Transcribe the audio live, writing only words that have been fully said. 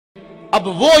اب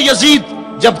وہ یزید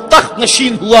جب تخت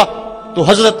نشین ہوا تو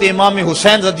حضرت امام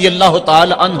حسین رضی اللہ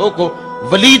تعالی عنہ کو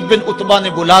ولید بن عتبہ نے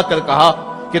بلا کر کہا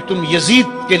کہ تم یزید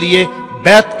کے لیے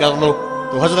بیعت کر لو.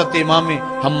 تو حضرت امام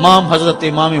حمام حضرت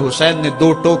امام حسین نے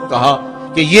دو ٹوک کہا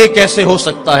کہ یہ کیسے ہو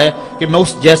سکتا ہے کہ میں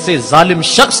اس جیسے ظالم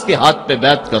شخص کے ہاتھ پہ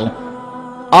بیعت کروں.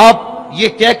 آپ یہ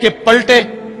کہہ کے پلٹے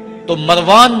تو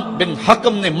مروان بن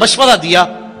حکم نے مشورہ دیا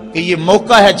کہ یہ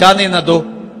موقع ہے جانے نہ دو،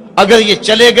 اگر یہ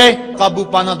چلے گئے قابو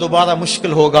پانا دوبارہ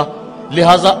مشکل ہوگا،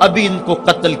 لہٰذا ابھی ان کو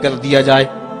قتل کر دیا جائے.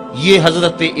 یہ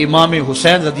حضرت امام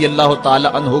حسین رضی اللہ تعالی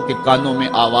عنہ کے کانوں میں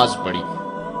آواز پڑی.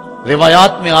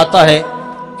 روایات میں آتا ہے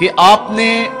کہ آپ نے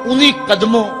انہی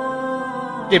قدموں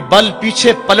کے بل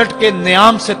پیچھے پلٹ کے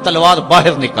نیام سے تلوار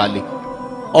باہر نکالی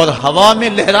اور ہوا میں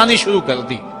لہرانی شروع کر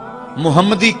دی.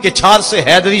 محمدی کے چھار سے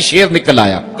حیدری شیر نکل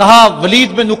آیا. کہا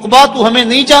ولید بن عقبہ تو ہمیں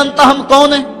نہیں جانتا ہم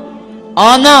کون ہیں؟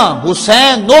 آنا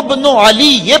حسین ابن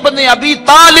علی ابن ابی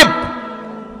طالب،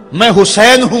 میں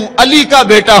حسین ہوں، علی کا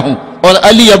بیٹا ہوں، اور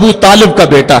علی ابو طالب کا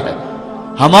بیٹا ہے.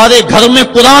 ہمارے گھر میں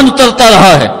قرآن اترتا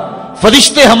رہا ہے،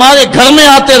 فرشتے ہمارے گھر میں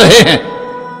آتے رہے ہیں.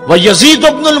 وَيَزِيدُ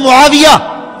ابن المعاویہ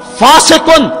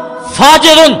فاسقن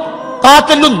فاجرن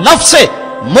قاتل النفس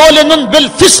مولن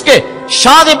بالفسق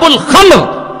شارب الخمر،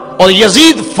 اور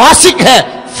یزید فاسق ہے،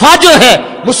 فاجر ہے،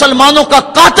 مسلمانوں کا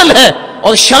قاتل ہے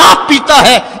اور شراب پیتا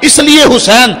ہے، اس لیے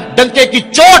حسین ڈنکے کی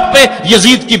چوٹ پہ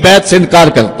یزید کی بیعت سے انکار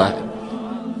کرتا ہے.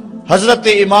 حضرت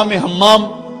امام حمام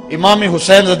امام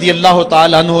حسین رضی اللہ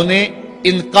تعالی عنہ نے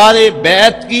انکار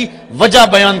بیعت کی وجہ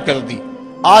بیان کر دی.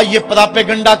 آج یہ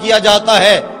پراپیگنڈا کیا جاتا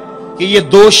ہے کہ یہ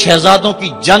دو شہزادوں کی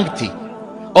جنگ تھی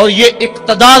اور یہ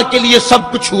اقتدار کے لیے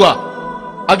سب کچھ ہوا.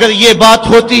 اگر یہ بات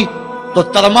ہوتی تو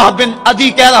ترمح بن عدی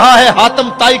کہہ رہا ہے، حاتم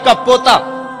تائی کا پوتا،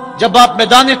 جب آپ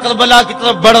میدان کربلا کی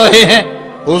طرف بڑھ رہے ہیں،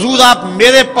 حضور آپ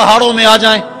میرے پہاڑوں میں آ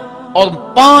جائیں اور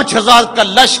 5000 کا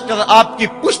لشکر آپ کی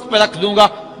پشت پہ رکھ دوں گا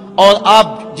اور آپ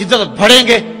جدھر بڑھیں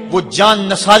گے وہ جان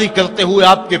نثاری کرتے ہوئے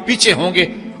آپ کے پیچھے ہوں گے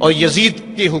اور یزید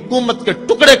کی حکومت کے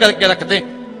ٹکڑے کر کے رکھ دیں.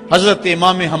 حضرت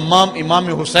امام حمام امام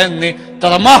حسین نے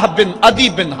ترمح بن عدی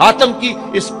بن حاتم کی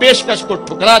اس پیشکش کو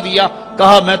ٹھکرا دیا.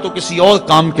 کہا میں تو کسی اور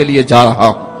کام کے لیے جا رہا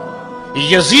ہوں.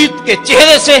 یزید کے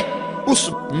چہرے سے اس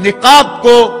نقاب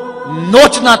کو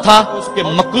نوچنا تھا، اس کے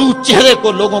مکروہ چہرے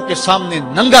کو لوگوں کے سامنے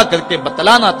ننگا کر کے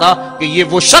بتلانا تھا کہ یہ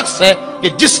وہ شخص ہے کہ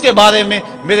جس کے بارے میں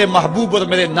میرے محبوب اور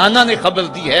میرے نانا نے خبر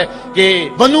دی ہے کہ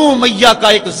بنو امیہ کا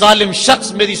ایک ظالم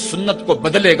شخص میری سنت کو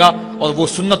بدلے گا اور وہ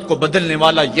سنت کو بدلنے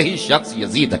والا یہی شخص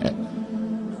یزید ہے.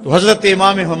 تو حضرت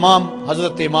امام حمام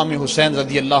حضرت امام حسین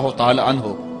رضی اللہ تعالی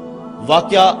عنہ،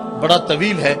 واقعہ بڑا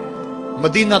طویل ہے.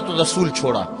 مدینہ تو رسول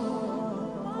چھوڑا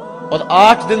اور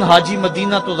 8 دن حاجی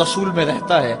مدینہ تو رسول میں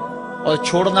رہتا ہے اور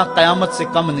چھوڑنا قیامت سے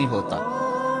کم نہیں ہوتا.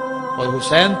 اور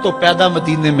حسین تو پیدا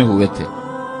مدینے میں ہوئے تھے،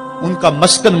 ان کا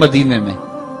مسکن مدینے میں،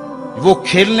 وہ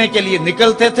کھیلنے کے لیے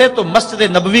نکلتے تھے تو مسجد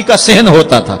نبوی کا صحن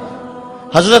ہوتا تھا.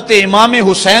 حضرت امام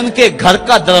حسین کے گھر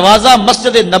کا دروازہ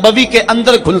مسجد نبوی کے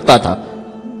اندر کھلتا تھا.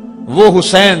 وہ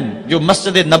حسین جو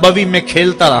مسجد نبوی میں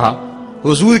کھیلتا رہا،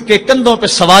 حضور کے کندھوں پہ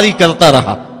سواری کرتا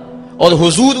رہا اور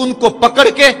حضور ان کو پکڑ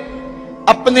کے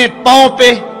اپنے پاؤں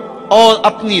پہ اور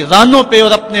اپنی رانوں پہ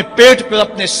اور اپنے پیٹ پہ اور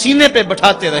اپنے سینے پہ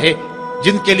بٹھاتے رہے،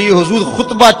 جن کے لیے حضور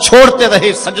خطبہ چھوڑتے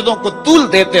رہے، سجدوں کو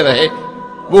طول دیتے رہے.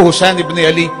 وہ حسین ابن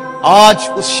علی آج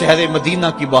اس شہر مدینہ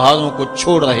کی بہاروں کو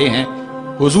چھوڑ رہے ہیں.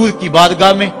 حضور کی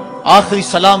بارگاہ میں آخری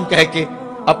سلام کہہ کے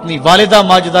اپنی والدہ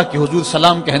ماجدہ کی حضور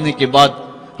سلام کہنے کے بعد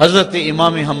حضرت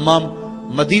امام حمام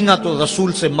مدینہ تو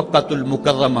رسول سے مکہ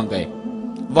المکرمہ گئے.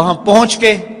 وہاں پہنچ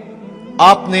کے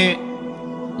آپ نے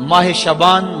ماہ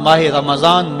شعبان، ماہ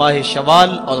رمضان، ماہ شوال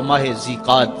اور ماہ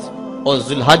ذیقعد اور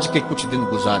ذی الحج کے کچھ دن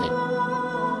گزارے.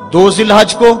 2 ذی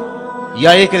الحج کو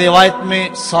یا ایک روایت میں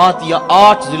 7 یا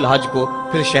 8 ذی الحج کو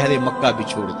پھر شہر مکہ بھی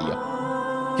چھوڑ دیا.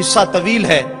 قصہ طویل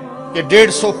ہے کہ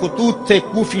 150 خطوط تھے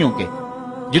کوفیوں کے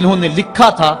جنہوں نے لکھا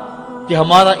تھا کہ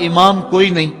ہمارا امام کوئی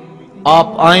نہیں،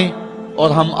 آپ آئیں اور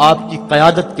ہم آپ کی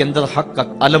قیادت کے اندر حق کا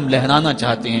علم لہرانا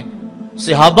چاہتے ہیں.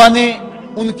 صحابہ نے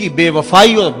ان کی بے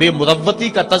وفائی اور بے مروتی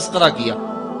کا تذکرہ کیا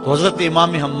تو حضرت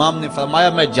امام حمام نے فرمایا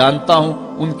میں جانتا ہوں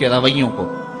ان کے رویوں کو،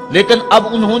 لیکن اب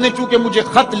انہوں نے چونکہ مجھے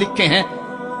خط لکھے ہیں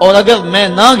اور اگر میں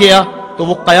نہ گیا تو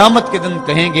وہ قیامت کے دن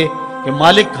کہیں گے کہ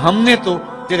مالک ہم نے تو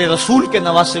تیرے رسول کے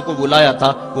نواسے کو بلایا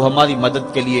تھا، وہ ہماری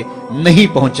مدد کے لیے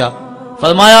نہیں پہنچا.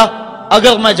 فرمایا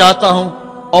اگر میں جاتا ہوں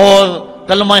اور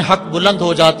کلمہ حق بلند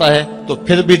ہو جاتا ہے تو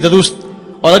پھر بھی درست،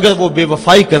 اور اگر وہ بے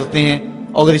وفائی کرتے ہیں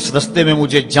اگر اس رستے میں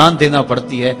مجھے جان دینا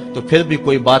پڑتی ہے تو پھر بھی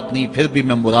کوئی بات نہیں، پھر بھی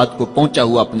میں مراد کو پہنچا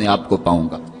ہوا اپنے آپ کو پاؤں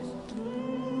گا.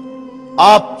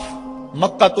 آپ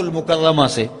مکہ المکرمہ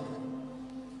سے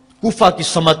کوفہ کی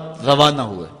سمت روانہ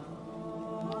ہوئے.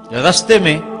 رستے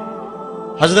میں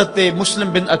حضرت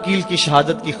مسلم بن عقیل کی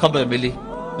شہادت کی خبر ملی،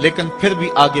 لیکن پھر بھی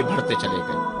آگے بڑھتے چلے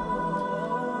گئے۔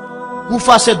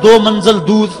 کوفہ سے 2 منزل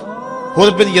دور حر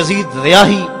بن یزید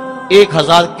ریاحی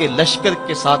 1000 کے لشکر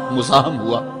کے ساتھ مزاحم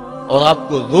ہوا اور آپ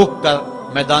کو روک کر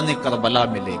میدان کربلا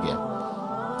میں لے گیا۔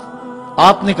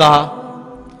 آپ نے کہا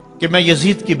کہ میں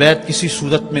یزید کی بیعت کسی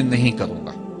صورت میں نہیں کروں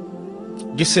گا،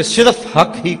 جس سے صرف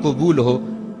حق ہی قبول ہو،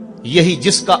 یہی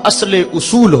جس کا اصل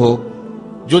اصول ہو،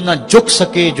 جو نہ جھک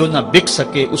سکے جو نہ بک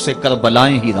سکے، اسے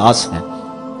کربلائیں ہی راس ہیں۔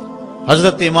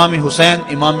 حضرت امام حسین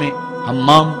امام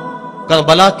حمام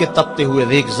کربلا کے تپتے ہوئے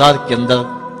ریگزار کے اندر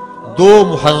 2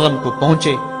 محرم کو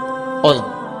پہنچے اور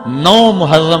 9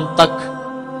 محرم تک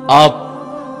آپ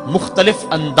مختلف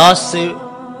انداز سے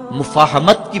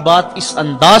مفاہمت کی بات اس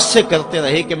انداز سے کرتے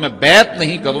رہے کہ میں بیعت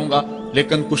نہیں کروں گا،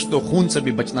 لیکن کچھ تو خون سے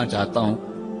بھی بچنا چاہتا ہوں۔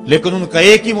 لیکن ان کا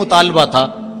ایک ہی مطالبہ تھا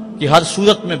کہ ہر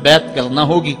صورت میں بیعت کرنا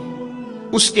ہوگی،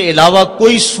 اس کے علاوہ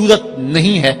کوئی صورت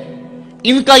نہیں ہے۔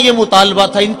 ان کا یہ مطالبہ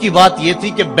تھا، ان کی بات یہ تھی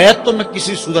کہ بیعت تو میں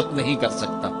کسی صورت نہیں کر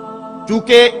سکتا،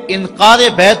 چونکہ انکار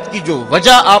بیعت کی جو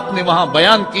وجہ آپ نے وہاں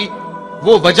بیان کی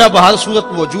وہ وجہ بہر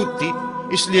صورت موجود تھی،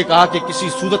 اس لیے کہا کہ کسی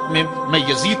صورت میں میں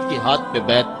یزید کے ہاتھ پہ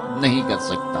بیعت نہیں کر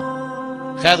سکتا۔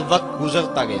 خیر وقت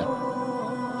گزرتا گیا،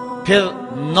 پھر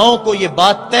 9 کو یہ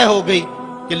بات طے ہو گئی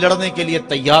کہ لڑنے کے لیے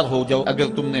تیار ہو جاؤ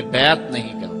اگر تم نے بیعت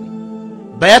نہیں کرنی۔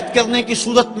 بیعت کرنے کی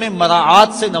صورت میں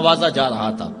مراعات سے نوازا جا رہا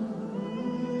تھا،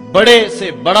 بڑے سے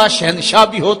بڑا شہنشاہ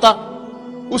بھی ہوتا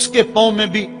اس کے پاؤں میں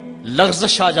بھی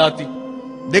لغزش آ جاتی،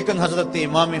 لیکن حضرت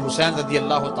امام حسین رضی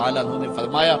اللہ تعالیٰ عنہ نے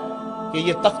فرمایا کہ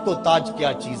یہ تخت و تاج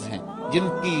کیا چیز ہیں، جن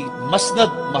کی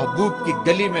مسند محبوب کی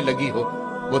گلی میں لگی ہو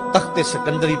وہ تخت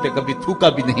سکندری پہ کبھی تھوکا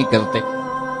بھی نہیں کرتے۔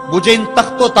 مجھے ان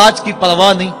تخت و تاج کی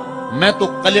پرواہ نہیں، میں تو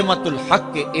کلمت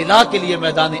الحق کے اعلیٰ کے لیے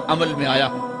میدان عمل میں آیا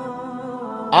ہوں۔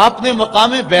 آپ نے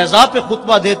مقام بیضا پہ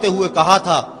خطبہ دیتے ہوئے کہا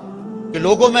تھا کہ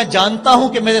لوگوں میں جانتا ہوں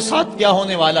کہ میرے ساتھ کیا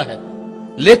ہونے والا ہے،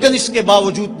 لیکن اس کے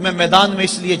باوجود میں میدان میں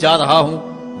اس لیے جا رہا ہوں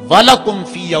وَلَكُمْ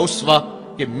فِيَّ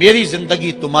أُسْوَةٌ کہ میری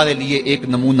زندگی تمہارے لیے ایک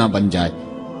نمونہ بن جائے۔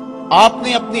 آپ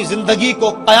نے اپنی زندگی کو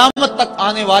قیامت تک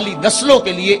آنے والی نسلوں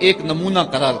کے لیے ایک نمونہ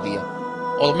قرار دیا،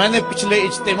 اور میں نے پچھلے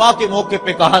اجتماع کے موقع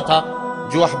پہ کہا تھا،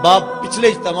 جو احباب پچھلے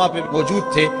اجتماع پہ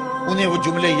موجود تھے انہیں وہ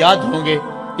جملے یاد ہوں گے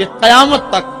کہ قیامت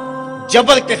تک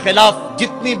جبر کے خلاف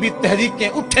جتنی بھی تحریکیں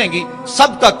اٹھیں گی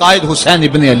سب کا قائد حسین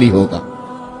ابن علی ہوگا۔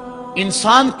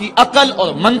 انسان کی عقل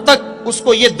اور منطق اس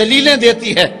کو یہ دلیلیں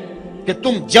دیتی ہے کہ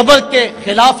تم جبر کے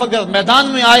خلاف اگر میدان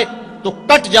میں آئے تو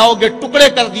کٹ جاؤ گے، ٹکڑے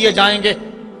کر دیے جائیں گے۔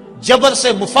 جبر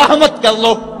سے مفاہمت کر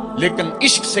لو، لیکن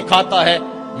عشق سکھاتا ہے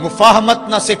مفاہمت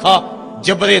نہ سکھا،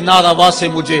 جبر ناروا سے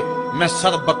مجھے میں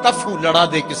سر بکف ہوں، لڑا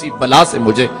دے کسی بلا سے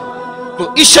مجھے۔ تو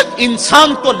عشق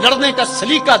انسان کو لڑنے کا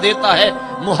سلیقہ دیتا ہے،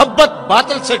 محبت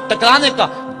باطل سے ٹکرانے کا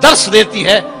درس دیتی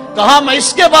ہے۔ کہا میں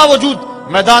اس کے باوجود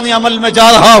میدان عمل میں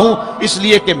جا رہا ہوں اس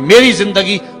لیے کہ میری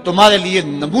زندگی تمہارے لیے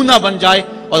نمونہ بن جائے،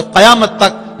 اور قیامت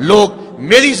تک لوگ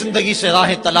میری زندگی سے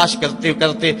راہیں تلاش کرتے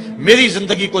کرتے میری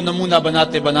زندگی کو نمونہ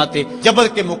بناتے بناتے جبر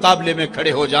کے مقابلے میں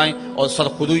کھڑے ہو جائیں اور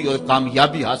سرخروئی اور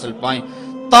کامیابی حاصل پائیں۔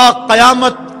 تا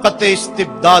قیامت قطع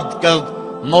استبداد کر،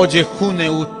 موج خون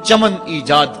او چمن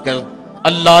ایجاد کر۔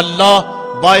 اللہ اللہ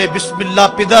بائے بسم اللہ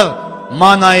پدر،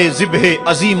 مانائے ذبح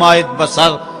عظیم آیت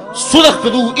بسر۔ سرخ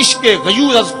رو عشق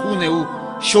غیور از خون او،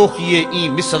 شوخی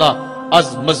این مصرع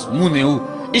از مضمون او۔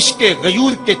 عشق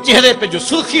غیور کے چہرے پہ جو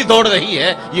سرخی دوڑ رہی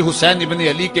ہے یہ حسین ابن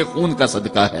علی کے خون کا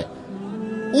صدقہ ہے۔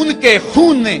 ان کے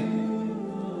خون نے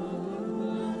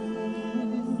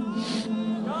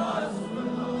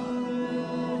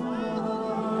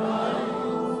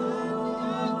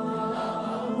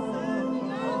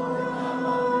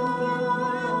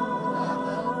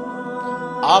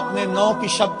آپ نے 9 کی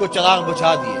شب کو چراغ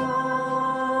بجھا دیے،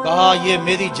 کہا یہ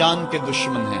میری جان کے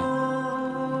دشمن ہیں،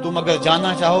 تم اگر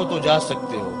جانا چاہو تو جا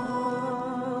سکتے ہو،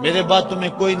 میرے بعد تمہیں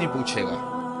کوئی نہیں پوچھے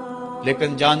گا۔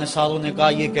 لیکن جانثاروں نے کہا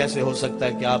یہ کیسے ہو سکتا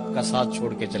ہے کہ آپ کا ساتھ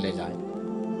چھوڑ کے چلے جائیں۔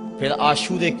 پھر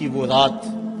عاشورے کی وہ رات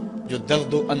جو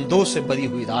درد و اندوہ سے بری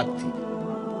ہوئی رات تھی،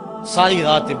 ساری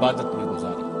رات عبادت میں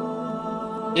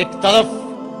گزاری۔ ایک طرف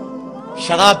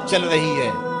شراب چل رہی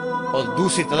ہے اور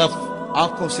دوسری طرف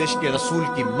آنکھوں سے عشق رسول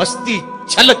کی مستی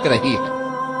چھلک رہی ہے۔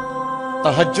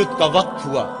 تہجد کا وقت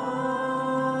ہوا،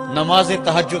 نماز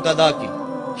تہجد ادا کی،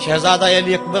 شہزادہ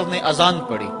علی اکبر نے اذان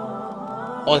پڑھی،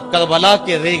 اور کربلا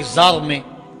کے ریگزار میں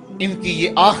ان کی یہ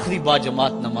آخری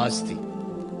باجماعت نماز تھی۔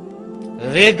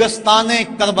 ریگستان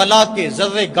کربلا کے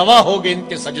ذرے گواہ ہو گئے ان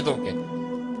کے سجدوں کے۔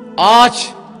 آج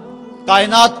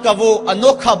کائنات کا وہ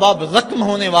انوکھا باب رقم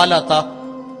ہونے والا تھا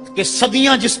کہ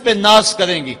صدیاں جس پہ ناز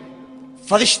کریں گی۔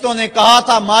 فرشتوں نے کہا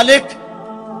تھا مالک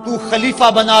تو خلیفہ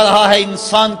بنا رہا ہے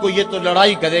انسان کو، یہ تو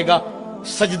لڑائی کرے گا،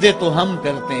 سجدے تو ہم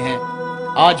کرتے ہیں۔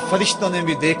 آج فرشتوں نے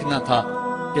بھی دیکھنا تھا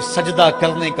کہ سجدہ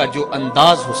کرنے کا جو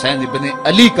انداز حسین ابن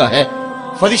علی کا ہے،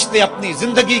 فرشتے اپنی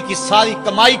زندگی کی ساری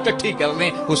کمائی اکٹھی کر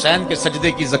لیں، حسین کے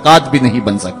سجدے کی زکوٰۃ بھی نہیں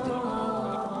بن سکتی۔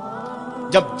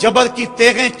 جب جبر کی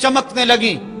تیغیں چمکنے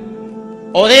لگیں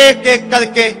اور ایک ایک کر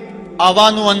کے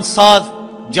آوان و انصار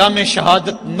جام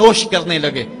شہادت نوش کرنے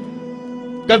لگے،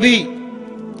 کبھی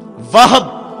واہب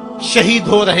شہید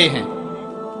ہو رہے ہیں،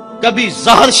 کبھی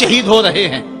زہر شہید ہو رہے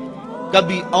ہیں،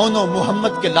 کبھی اون و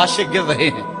محمد کے لاشیں گر رہے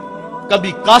ہیں،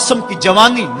 کبھی قاسم کی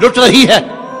جوانی لٹ رہی ہے،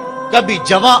 کبھی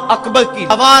جواں اکبر کی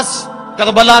آواز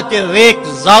کربلا کے ریک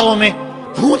زاروں میں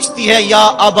گونجتی ہے، یا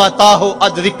ابا ہو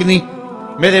ادرکنی،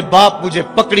 میرے باپ مجھے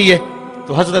پکڑیے۔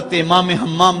 تو حضرت امام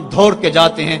حمام دوڑ کے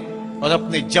جاتے ہیں اور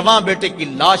اپنے جواں بیٹے کی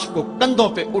لاش کو کندھوں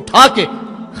پہ اٹھا کے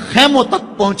خیموں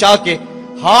تک پہنچا کے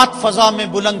ہاتھ فضا میں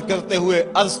بلند کرتے ہوئے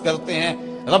عرض کرتے ہیں،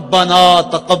 ربنا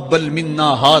تقبل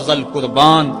منا ھذا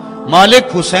القربان،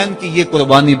 مالک حسین کی یہ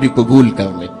قربانی بھی قبول کر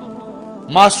لے۔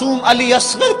 معصوم علی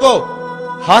اصغر کو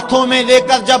ہاتھوں میں لے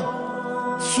کر جب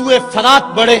سوئے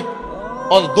فرات بڑھے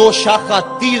اور 2 شاخہ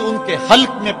تیر ان کے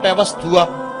حلق میں پیوست ہوا،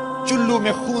 چلو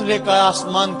میں خون لے کر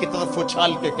آسمان کی طرف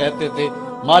اچھال کے کہتے تھے،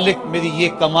 مالک میری یہ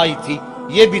کمائی تھی،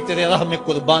 یہ بھی تیرے راہ میں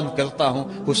قربان کرتا ہوں،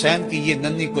 حسین کی یہ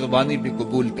ننھی قربانی بھی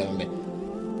قبول کر لے۔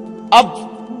 اب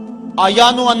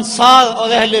آیان و انصار اور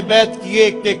اہل بیت کی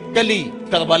ایک ایک کلی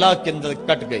کربلا کے اندر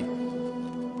کٹ گئی،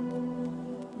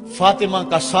 فاطمہ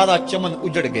کا سارا چمن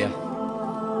اجڑ گیا،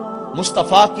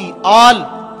 مصطفیٰ کی آل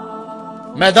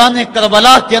میدان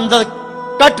کربلا کے اندر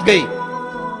کٹ گئی۔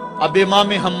 اب امام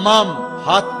حمام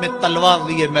ہاتھ میں تلوار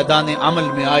لیے میدان عمل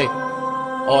میں آئے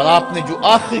اور آپ نے جو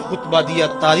آخری خطبہ دیا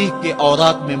تاریخ کے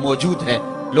اوراق میں موجود ہے،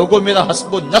 لوگوں میرا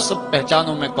حسب و نسب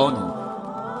پہچانو، میں کون ہوں،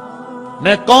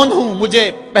 میں کون ہوں، مجھے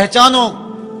پہچانو،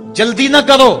 جلدی نہ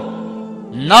کرو،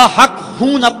 ناحق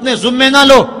خون اپنے ذمے نہ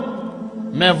لو،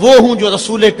 میں وہ ہوں جو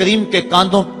رسول کریم کے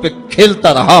کاندھوں پہ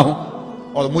کھیلتا رہا ہوں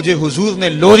اور مجھے حضور نے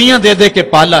لوریاں دے دے کے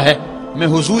پالا ہے، میں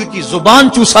حضور کی زبان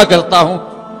چوسا کرتا ہوں۔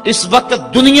 اس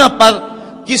وقت دنیا پر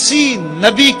کسی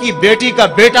نبی کی بیٹی کا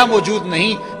بیٹا موجود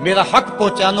نہیں، میرا حق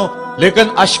پہنچانو۔ لیکن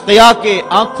اشقیاء کے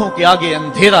آنکھوں کے آگے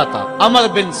اندھیرا تھا۔ عمر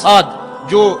بن سعد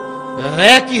جو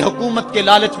رے کی حکومت کے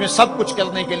لالچ میں سب کچھ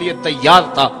کرنے کے لیے تیار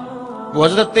تھا، وہ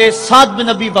حضرت سعد بن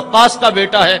نبی وقاص کا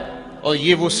بیٹا ہے، اور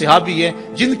یہ وہ صحابی ہے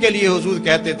جن کے لیے حضور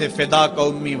کہتے تھے فدا کا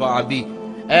امی و ابی،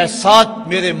 اے سعد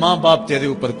میرے ماں باپ تیرے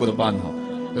اوپر قربان ہو۔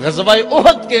 غزوہ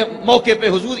احد کے موقع پہ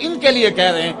حضور ان کے لیے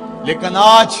کہہ رہے ہیں، لیکن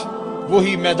آج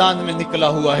وہی میدان میں نکلا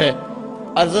ہوا ہے۔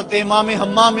 حضرت امام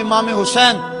حمام امام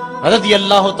حسین رضی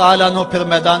اللہ تعالیٰ عنہ پھر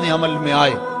میدان عمل میں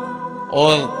آئے،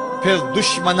 اور پھر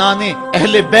دشمنان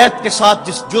اہل بیت کے ساتھ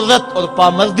جس جرت اور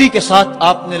پامردی کے ساتھ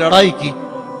آپ نے لڑائی کی،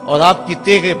 اور آپ کی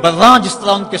تیغ براں جس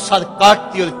طرح ان کے سر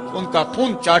کاٹتی اور ان کا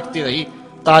خون چاٹتی رہی،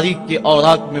 تاریخ کے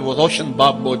اوراق میں وہ روشن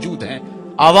باب موجود ہیں۔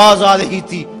 آواز آ رہی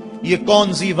تھی، یہ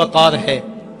کون ذی وقار ہے،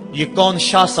 یہ کون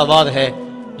شاہ سوار ہے،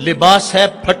 لباس ہے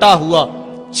پھٹا ہوا،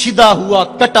 چھدا ہوا،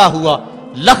 کٹا ہوا،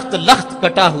 لخت لخت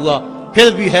کٹا ہوا، پھر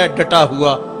بھی ہے ڈٹا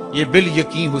ہوا، یہ بال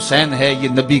یقین حسین ہے، یہ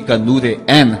نبی کا نور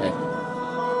عین ہے۔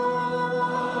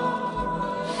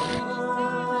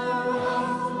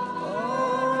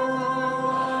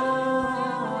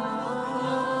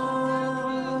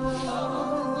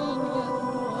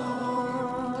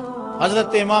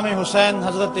 حضرت امام حسین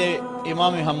حضرت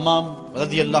امام حمام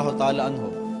رضی اللہ تعالی عنہ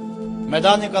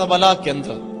میدان کربلا کے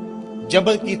اندر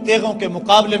جبر کی تیغوں کے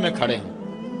مقابلے میں کھڑے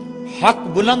ہیں۔ حق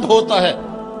بلند ہوتا ہے،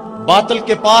 باطل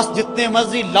کے پاس جتنے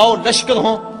مرضی لاؤ لشکر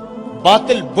ہوں،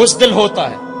 باطل بزدل ہوتا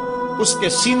ہے، اس کے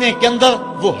سینے کے اندر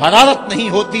وہ حرارت نہیں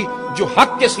ہوتی جو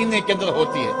حق کے سینے کے اندر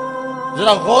ہوتی ہے۔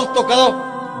 ذرا غور تو کرو،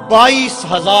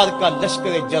 22,000 کا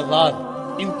لشکر جرار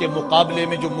ان کے مقابلے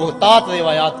میں، جو محتاط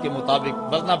روایات کے مطابق،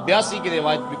 ورنہ 82 کی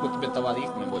روایت بھی کتب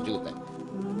تواریخ میں موجود ہے،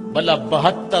 بلا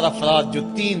 72 افراد جو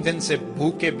 3 دن سے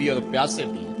بھوکے بھی اور پیاسے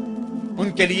بھی ہیں، ان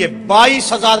کے لیے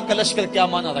 22,000 کا لشکر کیا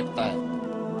معنی رکھتا ہے۔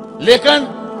 لیکن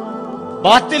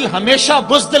باطل ہمیشہ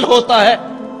بزدل ہوتا ہے،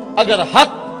 اگر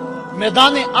حق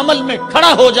میدان عمل میں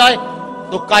کھڑا ہو جائے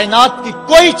تو کائنات کی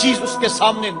کوئی چیز اس کے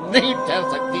سامنے نہیں ٹھہر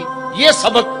سکتی۔ یہ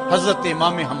سبق حضرت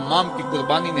امام حمام کی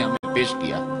قربانی نے ہمیں پیش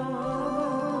کیا۔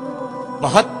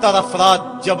 72 افراد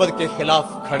جبر کے خلاف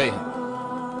کھڑے ہیں،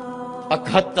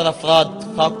 71 افراد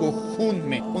خاک و خون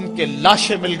میں ان کے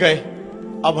لاشیں مل گئے۔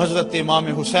 اب حضرت امام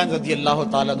حسین رضی اللہ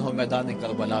تعالیٰ عنہ میدان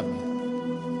کربلا میں،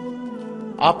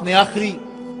 آپ نے آخری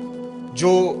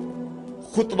جو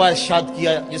خطبہ ارشاد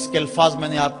کیا جس کے الفاظ میں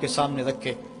نے آپ کے سامنے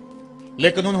رکھے،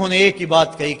 لیکن انہوں نے ایک ہی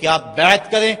بات کہی کہ آپ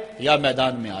بیعت کریں یا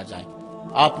میدان میں آ جائیں۔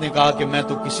 آپ نے کہا کہ میں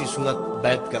تو کسی صورت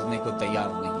بیعت کرنے کو تیار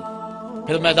نہیں۔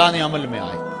 پھر میدان عمل میں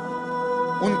آئے،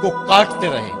 ان کو کاٹتے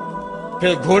رہے،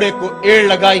 پھر گھوڑے کو ایڑ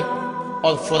لگائی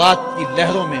اور فرات کی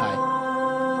لہروں میں آئے،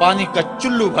 پانی کا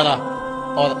چلو بھرا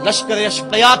اور لشکر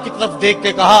اشقیاء کی طرف دیکھ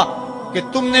کے کہا کہ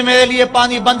تم نے میرے لیے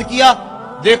پانی بند کیا،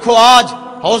 دیکھو آج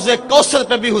حوض کوثر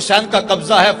پہ بھی حسین کا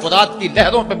قبضہ ہے، فرات کی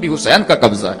لہروں پہ بھی حسین کا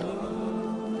قبضہ ہے۔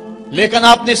 لیکن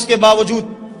آپ نے اس کے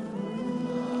باوجود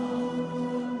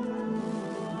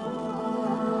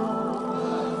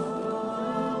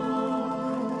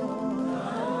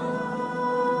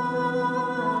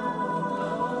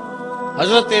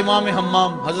حضرت امام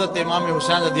حمام حضرت امام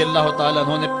حسین رضی اللہ تعالیٰ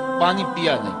عنہ نے پانی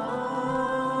پیا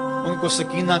نہیں، ان کو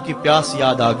سکینہ کی پیاس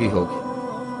یاد آ گئی ہوگی،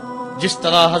 جس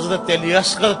طرح حضرت علی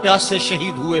اصغر پیاس سے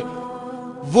شہید ہوئے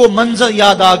وہ منظر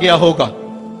یاد آ گیا ہوگا۔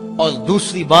 اور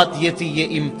دوسری بات یہ تھی،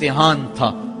 یہ امتحان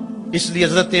تھا، اس لیے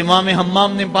حضرت امام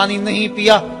حمام نے پانی نہیں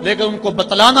پیا، لیکن ان کو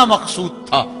بتلانا مقصود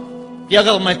تھا کہ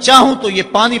اگر میں چاہوں تو یہ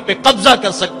پانی پہ قبضہ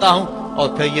کر سکتا ہوں، اور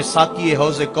پھر یہ ساقی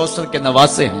حوض کوثر کے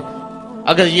نواسے ہیں،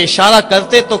 اگر یہ اشارہ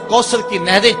کرتے تو کوثر کی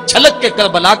نہریں چھلک کے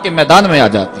کربلا کے میدان میں آ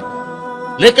جاتی،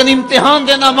 لیکن امتحان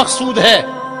دینا مقصود ہے۔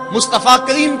 مصطفیٰ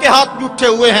کریم کے ہاتھ بھی اٹھے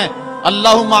ہوئے ہیں،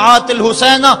 اللہم آت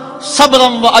الحسین صبرا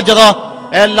و اجرا،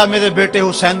 اے اللہ میرے بیٹے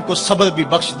حسین کو صبر بھی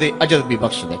بخش دے، اجر بھی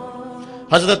بخش دے۔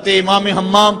 حضرت امام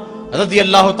حمام رضی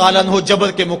اللہ تعالیٰ عنہ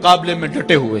جبر کے مقابلے میں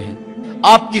ڈٹے ہوئے ہیں،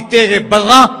 آپ کی تیغ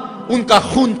برراں ان کا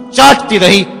خون چاٹتی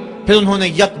رہی، پھر انہوں نے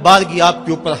یک بارگی آپ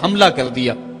کے اوپر حملہ کر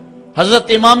دیا۔ حضرت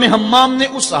امام حمام نے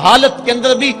اس حالت کے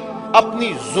اندر بھی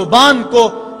اپنی زبان کو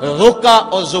روکا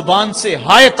اور زبان سے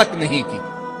ہائے تک نہیں کی۔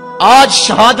 آج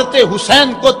شہادت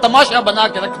حسین کو تماشا بنا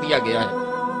کے رکھ دیا گیا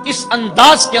ہے، اس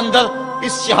انداز کے اندر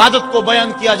اس شہادت کو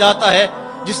بیان کیا جاتا ہے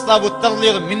جس طرح وہ ترلے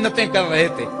اور منتیں کر رہے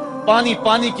تھے، پانی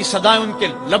پانی کی صدائیں ان کے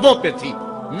لبوں پہ تھی۔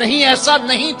 نہیں، ایسا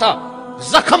نہیں تھا،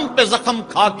 زخم پہ زخم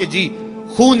کھا کے جی،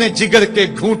 خون جگر کے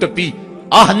گھونٹ پی،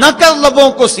 آہ نہ کر لبوں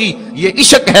کو سی، یہ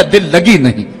عشق ہے دل لگی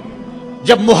نہیں۔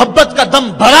 جب محبت کا دم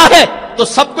بھرا ہے تو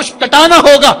سب کچھ کٹانا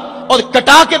ہوگا اور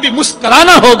کٹا کے بھی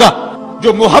مسکرانا ہوگا۔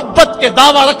 جو محبت کے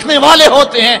دعویٰ رکھنے والے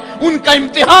ہوتے ہیں ان کا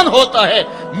امتحان ہوتا ہے،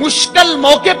 مشکل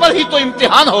موقع پر ہی تو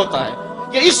امتحان ہوتا ہے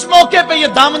کہ اس موقع پہ یہ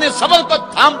دامن صبر کو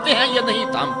تھامتے ہیں یا نہیں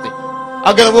تھامتے۔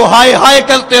 اگر وہ ہائے ہائے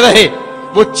کرتے رہے،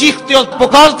 وہ چیختے اور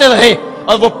پکارتے رہے،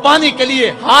 اور وہ پانی کے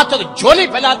لیے ہاتھ اور جھولی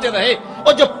پھیلاتے رہے،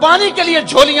 اور جو پانی کے لیے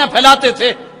جھولیاں پھیلاتے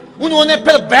تھے انہوں نے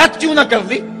پھر بیعت کیوں نہ کر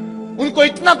لی؟ ان کو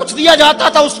اتنا کچھ دیا جاتا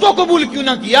تھا، اس کو قبول کیوں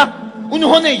نہ کیا؟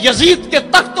 انہوں نے یزید کے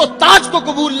تخت و تاج کو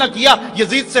قبول نہ کیا،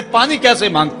 یزید سے پانی کیسے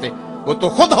مانگتے؟ وہ تو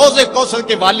خود حوض کوثر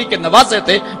کے والی کے نواسے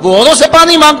تھے، وہ اوروں سے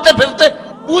پانی مانگتے پھرتے۔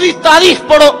 پوری تاریخ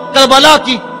پڑھو کربلا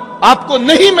کی، آپ کو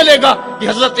نہیں ملے گا کہ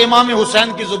حضرت امام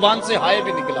حسین کی زبان سے ہائے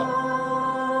بھی نکلا۔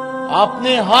 آپ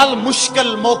نے ہر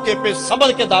مشکل موقع پہ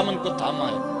صبر کے دامن کو تھاما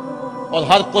ہے، اور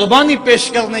ہر قربانی پیش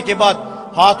کرنے کے بعد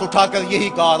ہاتھ اٹھا کر یہی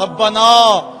کہا، ربنا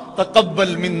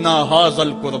تقبل منا ھذا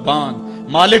القربان،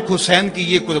 مالک حسین کی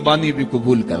یہ قربانی بھی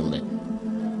قبول کر لے۔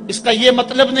 اس کا یہ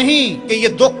مطلب نہیں کہ یہ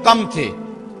دکھ کم تھے،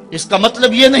 اس کا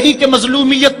مطلب یہ نہیں کہ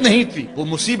مظلومیت نہیں تھی، وہ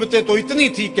مصیبتیں تو اتنی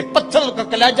تھی کہ پتھر کا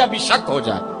کلیجہ بھی شک ہو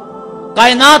جائے،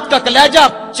 کائنات کا کلیجہ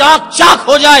چاک چاک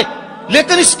ہو جائے،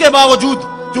 لیکن اس کے باوجود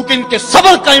چونکہ ان کے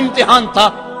صبر کا امتحان تھا،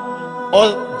 اور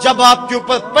جب آپ کے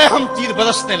اوپر پہم تیر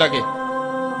برسنے لگے،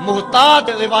 محتاط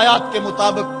روایات کے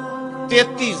مطابق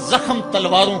 33 زخم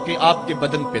تلواروں کے آپ کے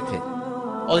بدن پہ تھے،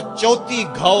 اور 34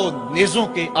 گھاؤ نیزوں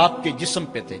کے آپ کے جسم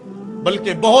پہ تھے،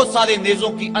 بلکہ بہت سارے نیزوں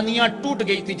کی انیاں ٹوٹ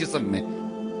گئی تھی جسم میں۔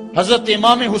 حضرت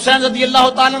امام حسین رضی اللہ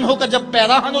تعالیٰ عنہ کا جب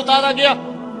پیراہن اتارا گیا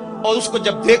اور اس کو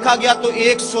جب دیکھا گیا تو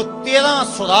 113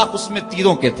 سوراخ اس میں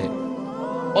تیروں کے تھے،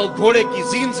 اور گھوڑے کی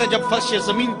زین سے جب فرش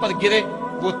زمین پر گرے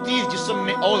وہ تیر جسم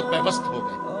میں اور پیوست ہو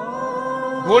گئے۔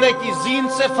 گھوڑے کی زین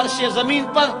سے فرش زمین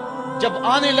پر جب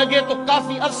آنے لگے تو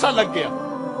کافی عرصہ لگ گیا،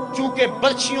 چونکہ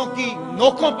برچھیوں کی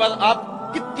نوکوں پر آپ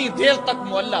کتنی دیر تک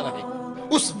معلّہ رہے۔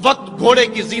 اس وقت گھوڑے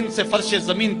کی زین سے فرش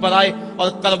زمین پر آئے اور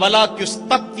کربلا کی اس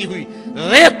تپتی ہوئی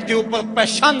ریت کے اوپر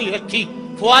پیشانی رکھی،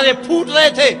 فوارے پھوٹ رہے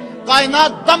تھے،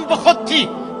 کائنات دم بخود تھی،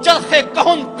 چرخے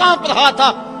کہن کانپ رہا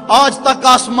تھا۔ آج تک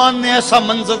آسمان نے ایسا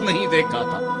منظر نہیں دیکھا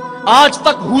تھا، آج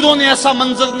تک حوروں نے ایسا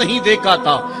منظر نہیں دیکھا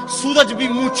تھا، سورج بھی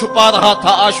منہ چھپا رہا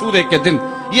تھا عاشورے کے دن،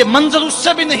 یہ منظر اس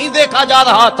سے بھی نہیں دیکھا جا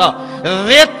رہا تھا۔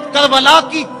 ریت کربلا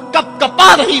کی کپ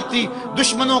کپا رہی تھی،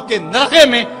 دشمنوں کے نرغے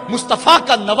میں مصطفیٰ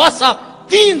کا نواسا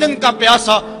 3 دن کا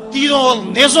پیاسا تیروں اور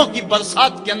نیزوں کی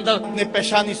برسات کے اندر اپنے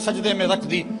پیشانی سجدے میں رکھ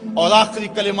دی، اور آخری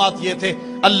کلمات یہ تھے،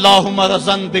 اللہم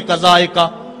رضن بقضائک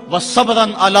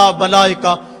وصبرن علی بلائک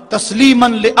تسلیما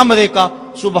لامرک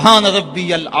سبحان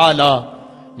ربی العالی۔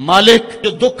 مالک، جو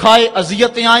دکھ آئے،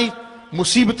 اذیتیں آئیں،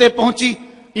 مصیبتیں پہنچی،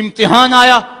 امتحان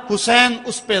آیا، حسین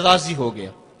اس پہ راضی ہو گیا،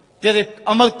 تیرے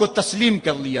امر کو تسلیم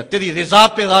کر لیا، تیری رضا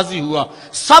پہ راضی ہوا۔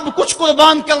 سب کچھ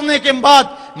قربان کرنے کے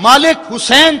بعد مالک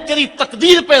حسین تیری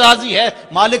تقدیر پہ راضی ہے،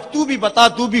 مالک تو بھی بتا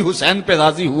تو بھی حسین پہ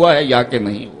راضی ہوا ہے یا کہ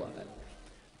نہیں ہوا ہے۔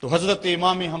 تو حضرت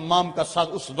امام حمام کا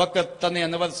سر اس وقت تن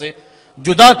انور سے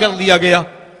جدا کر لیا گیا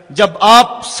جب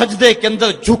آپ سجدے کے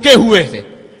اندر جھکے ہوئے تھے،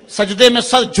 سجدے میں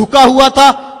سر جھکا ہوا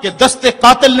تھا کہ دست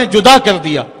قاتل نے جدا کر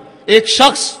دیا۔ ایک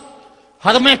شخص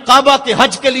حرم کعبہ کے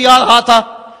حج کے لیے آ رہا تھا،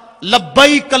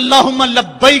 لبیک اللہم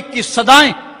لبیک کی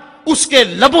صدائیں اس کے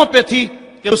لبوں پہ تھی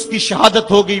کہ اس کی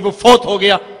شہادت ہو گئی، وہ فوت ہو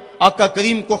گیا۔ آقا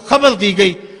کریم کو خبر دی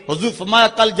گئی، حضور فرمایا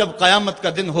کل جب قیامت کا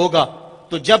دن ہوگا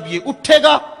تو جب یہ اٹھے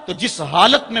گا تو جس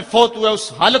حالت میں فوت ہوا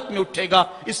اس حالت میں اٹھے گا،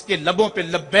 اس کے لبوں پہ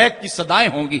لبیک کی صدائیں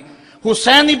ہوں گی۔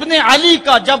 حسین ابن علی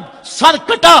کا جب سر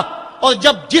کٹا اور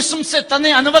جب جسم سے تن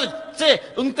انور سے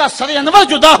ان کا سر انور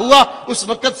جدا ہوا، اس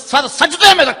وقت سر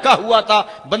سجدے میں رکھا ہوا تھا۔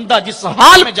 بندہ جس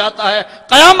حال میں جاتا ہے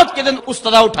قیامت کے دن اس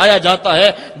طرح اٹھایا جاتا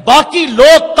ہے۔ باقی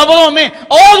لوگ قبروں میں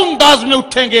اور انداز میں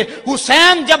اٹھیں گے،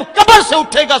 حسین جب قبر سے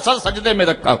اٹھے گا سر سجدے میں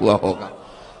رکھا ہوا ہوگا۔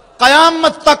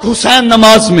 قیامت تک حسین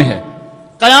نماز میں ہے،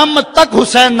 قیامت تک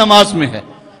حسین نماز میں ہے،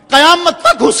 قیامت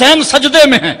تک حسین سجدے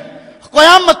میں ہے،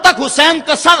 قیامت تک حسین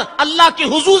کا سر اللہ کے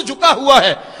حضور جھکا ہوا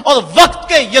ہے اور وقت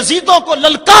کے یزیدوں کو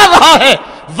للکار رہا ہے۔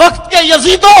 وقت کے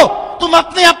یزیدوں، تم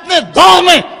اپنے اپنے دور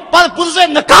میں پر پرزے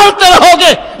نکالتے رہو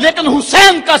گے، لیکن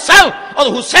حسین کا سر اور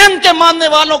حسین کے ماننے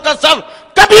والوں کا سر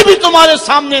کبھی بھی تمہارے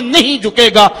سامنے نہیں جھکے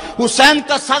گا۔ حسین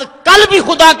کا سر کل بھی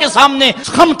خدا کے سامنے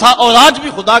خم تھا اور آج بھی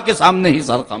خدا کے سامنے ہی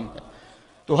سر خم ہے۔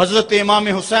 تو حضرت امام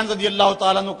حسین رضی اللہ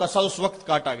تعالیٰ عنہ کا سر اس وقت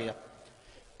کاٹا گیا۔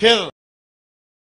 پھر